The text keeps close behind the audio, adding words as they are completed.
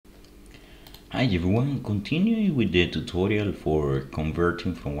Hi everyone, continuing with the tutorial for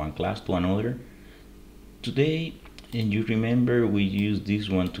converting from one class to another. Today, and you remember we used this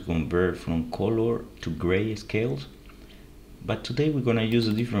one to convert from color to gray scales, but today we're gonna use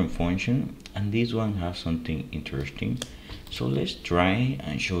a different function, and this one has something interesting. So let's try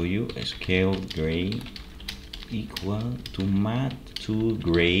and show you a scale gray equal to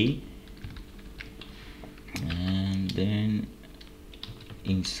mat2gray, and then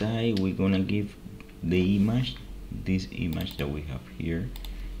inside we're gonna give the image, this image that we have here,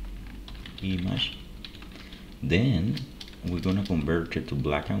 image. Then we're gonna convert it to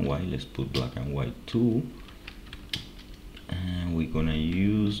black and white. Let's put black and white too, and we're gonna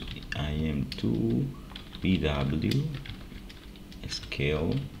use im2bw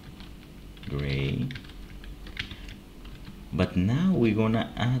scale gray. But now we're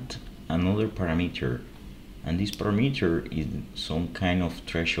gonna add another parameter, and this parameter is some kind of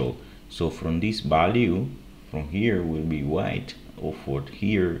threshold. So from this value, from here will be white, or for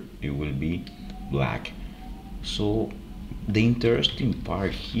here it will be black. So the interesting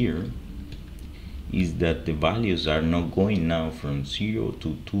part here is that the values are not going now from 0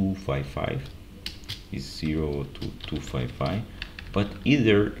 to 255, is 0 to 255, but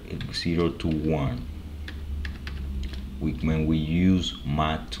either 0 to 1 when we use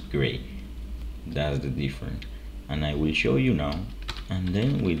mat2gray. That's the difference, and I will show you now. And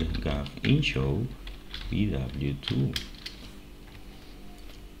then we'll have im2bw2.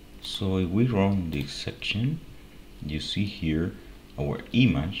 So if we run this section, you see here our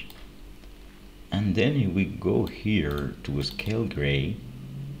image, and then if we go here to scale gray,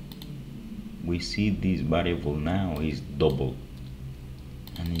 we see this variable now is double,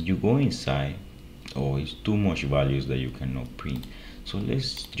 and if you go inside, oh, it's too much values that you cannot print. So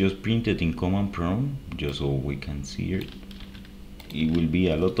let's just print it in command prompt just so we can see it. It will be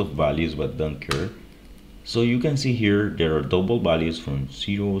a lot of values, but don't care. So you can see here there are double values from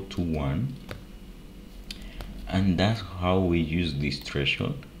 0 to 1, and that's how we use this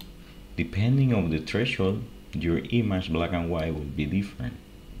threshold. Depending on the threshold, your image black and white will be different.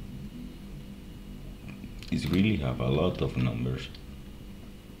 It really have a lot of numbers.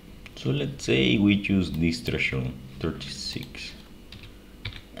 So let's say we choose this threshold 36,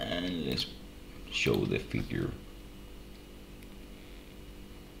 and let's show the figure.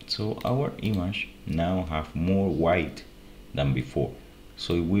 So our image now have more white than before.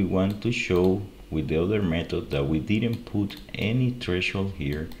 So if we want to show with the other method that we didn't put any threshold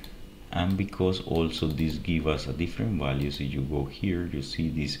here, and because also this give us a different value. So you go here, you see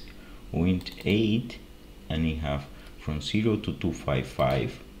this 0.8, and it have from 0 to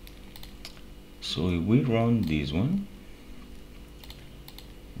 255. So if we run this one,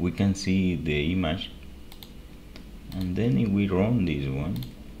 we can see the image, and then if we run this one,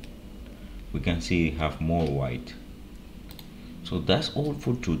 we can see it have more white. So that's all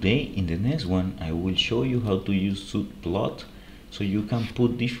for today. In the next one, I will show you how to use subplot, so you can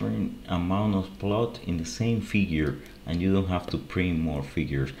put different amount of plot in the same figure, and you don't have to print more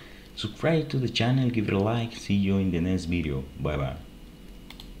figures. Subscribe to the channel, give it a like. See you in the next video. Bye bye.